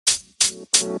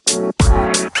Good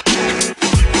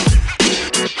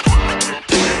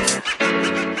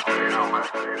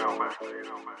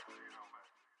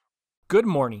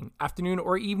morning, afternoon,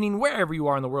 or evening, wherever you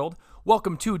are in the world.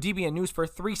 Welcome to DBN News for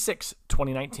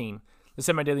 3/6/2019, the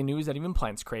semi-daily news that even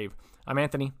plants crave. I'm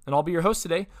Anthony, and I'll be your host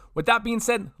today. With that being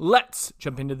said, let's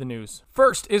jump into the news.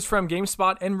 First is from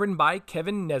GameSpot and written by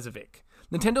Kevin Nezovic.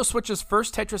 Nintendo Switch's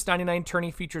first Tetris 99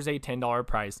 tourney features a $10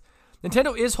 prize.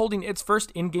 Nintendo is holding its first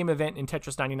in-game event in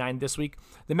Tetris 99 this week.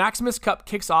 The Maximus Cup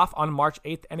kicks off on March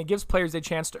 8th, and it gives players a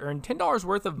chance to earn $10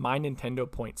 worth of My Nintendo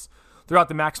points. Throughout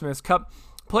the Maximus Cup,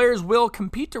 players will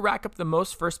compete to rack up the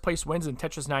most first-place wins in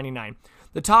Tetris 99.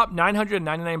 The top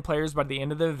 999 players by the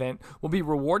end of the event will be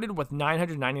rewarded with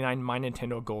 999 My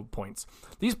Nintendo Gold points.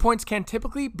 These points can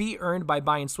typically be earned by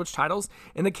buying Switch titles,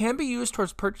 and they can be used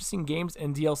towards purchasing games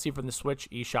and DLC from the Switch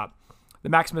eShop. The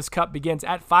Maximus Cup begins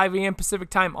at 5 a.m. Pacific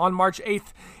Time on March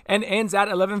 8th and ends at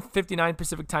 11:59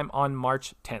 Pacific Time on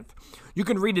March 10th. You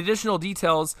can read additional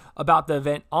details about the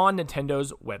event on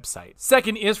Nintendo's website.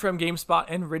 Second is from GameSpot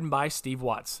and written by Steve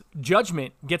Watts.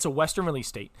 Judgment gets a Western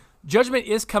release date. Judgment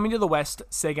is coming to the West.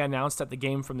 Sega announced that the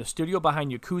game from the studio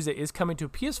behind Yakuza is coming to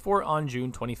PS4 on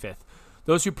June 25th.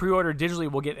 Those who pre-order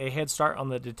digitally will get a head start on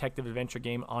the detective adventure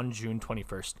game on June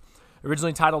 21st.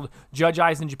 Originally titled Judge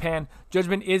Eyes in Japan,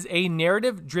 Judgment is a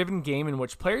narrative-driven game in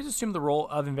which players assume the role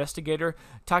of investigator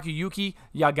Takayuki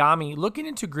Yagami looking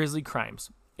into grisly crimes.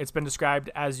 It's been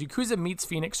described as Yakuza meets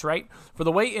Phoenix Wright for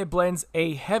the way it blends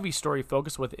a heavy story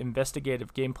focus with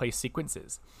investigative gameplay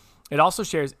sequences. It also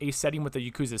shares a setting with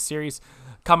the Yakuza series,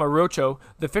 Kamurocho,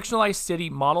 the fictionalized city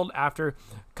modeled after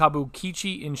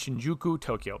Kabukichi in Shinjuku,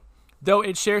 Tokyo. Though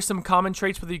it shares some common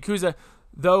traits with the Yakuza,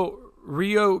 though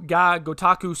Ryo ga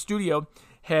Gotoku studio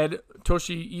head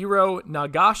Toshihiro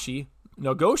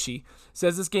Nagoshi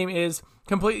says this game is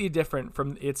completely different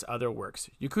from its other works.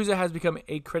 Yakuza has become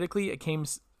a critically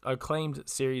acclaimed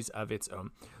series of its own,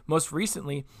 most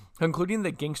recently concluding the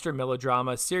gangster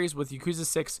melodrama series with Yakuza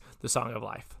 6, The Song of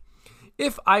Life.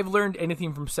 If I've learned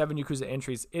anything from 7 Yakuza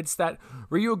entries, it's that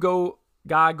Ryo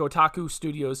ga Gotoku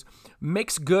Studios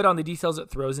makes good on the details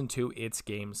it throws into its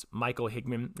games. Michael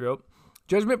Higman wrote,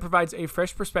 Judgment provides a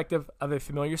fresh perspective of a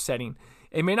familiar setting.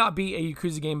 It may not be a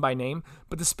Yakuza game by name,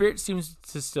 but the spirit seems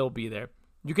to still be there.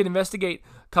 You can investigate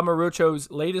Kamurocho's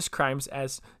latest crimes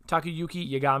as Takayuki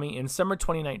Yagami in summer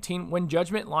 2019 when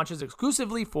Judgment launches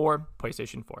exclusively for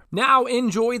PlayStation 4. Now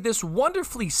enjoy this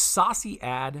wonderfully saucy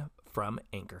ad from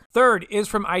Anchor. Third is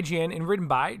from IGN and written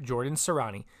by Jordan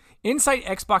Serrani. Inside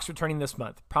Xbox returning this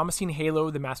month, promising Halo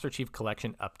the Master Chief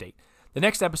Collection update. The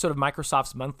next episode of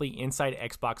Microsoft's monthly Inside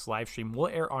Xbox livestream will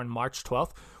air on March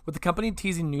 12th, with the company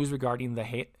teasing news regarding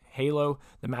the Halo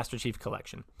the Master Chief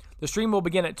Collection. The stream will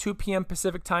begin at 2 p.m.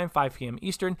 Pacific Time, 5 p.m.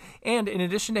 Eastern, and in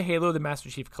addition to Halo the Master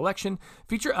Chief Collection,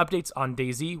 feature updates on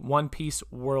DayZ, One Piece,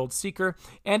 World Seeker,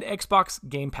 and Xbox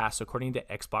Game Pass, according to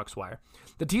Xbox Wire.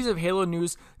 The tease of Halo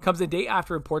news comes a day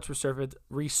after reports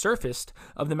resurfaced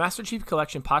of the Master Chief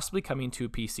Collection possibly coming to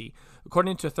PC.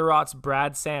 According to Thurrott's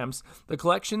Brad Sams, the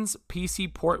collection's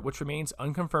PC port, which remains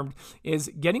unconfirmed,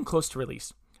 is getting close to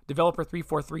release. Developer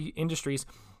 343 Industries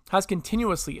has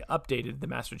continuously updated the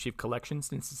Master Chief Collection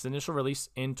since its initial release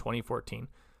in 2014.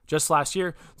 Just last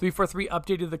year, 343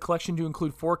 updated the collection to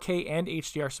include 4K and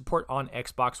HDR support on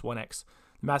Xbox One X.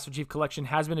 The Master Chief Collection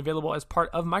has been available as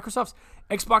part of Microsoft's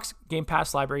Xbox Game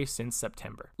Pass library since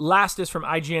September. Last is from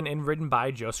IGN and written by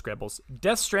Joe Screbbles.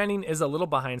 Death Stranding is a little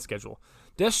behind schedule.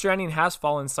 Death Stranding has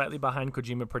fallen slightly behind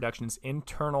Kojima Productions'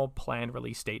 internal planned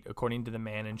release date, according to the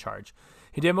man in charge.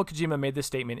 Hideo Kojima made this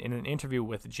statement in an interview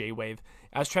with J-Wave.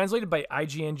 As translated by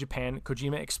IGN Japan,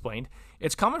 Kojima explained,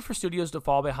 "It's common for studios to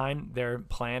fall behind their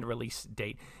planned release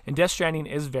date, and Death Stranding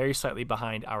is very slightly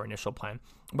behind our initial plan,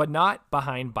 but not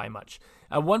behind by much."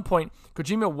 At one point,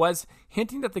 Kojima was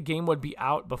hinting that the game would be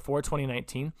out before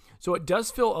 2019, so it does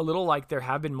feel a little like there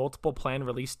have been multiple planned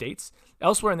release dates.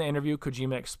 Elsewhere in the interview,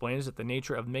 Kojima explains that the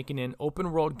nature of making an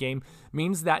open-world game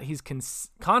means that he's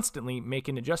constantly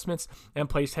making adjustments and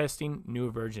playtesting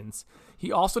new versions.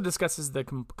 He also discusses the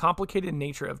complicated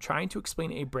nature of trying to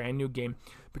explain a brand new game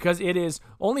because it is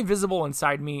only visible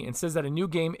inside me, and says that a new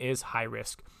game is high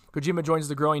risk. Kojima joins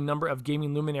the growing number of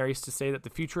gaming luminaries to say that the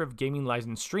future of gaming lies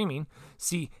in streaming.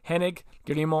 See Hennig,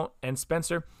 Guillemot, and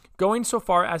Spencer, going so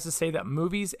far as to say that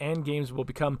movies and games will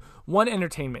become one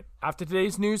entertainment. After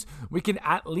today's news, we can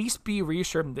at least be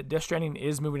reassured that Death Stranding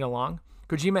is moving along.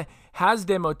 Kojima has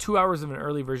demoed 2 hours of an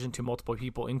early version to multiple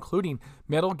people, including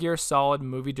Metal Gear Solid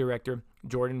movie director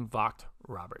Jordan Vogt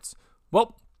Roberts.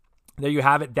 Well, there you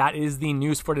have it. That is the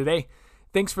news for today.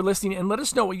 Thanks for listening, and let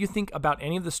us know what you think about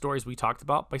any of the stories we talked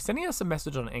about by sending us a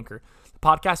message on Anchor, the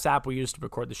podcast app we use to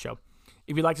record the show.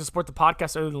 If you'd like to support the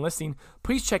podcast other than listening,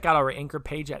 please check out our Anchor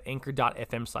page at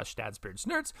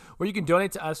anchor.fm/dadsbeardsnerds, where you can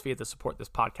donate to us via the support this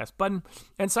podcast button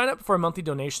and sign up for a monthly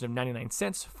donation of 99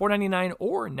 cents, $4.99,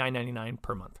 or $9.99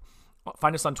 per month.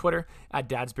 Find us on Twitter at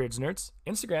dadsbeardsnerds,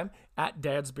 Instagram at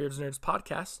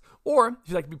dadsbeardsnerdspodcast, or if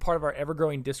you'd like to be part of our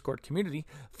ever-growing Discord community,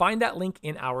 find that link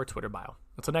in our Twitter bio.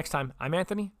 Until next time, I'm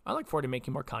Anthony. I look forward to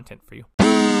making more content for you.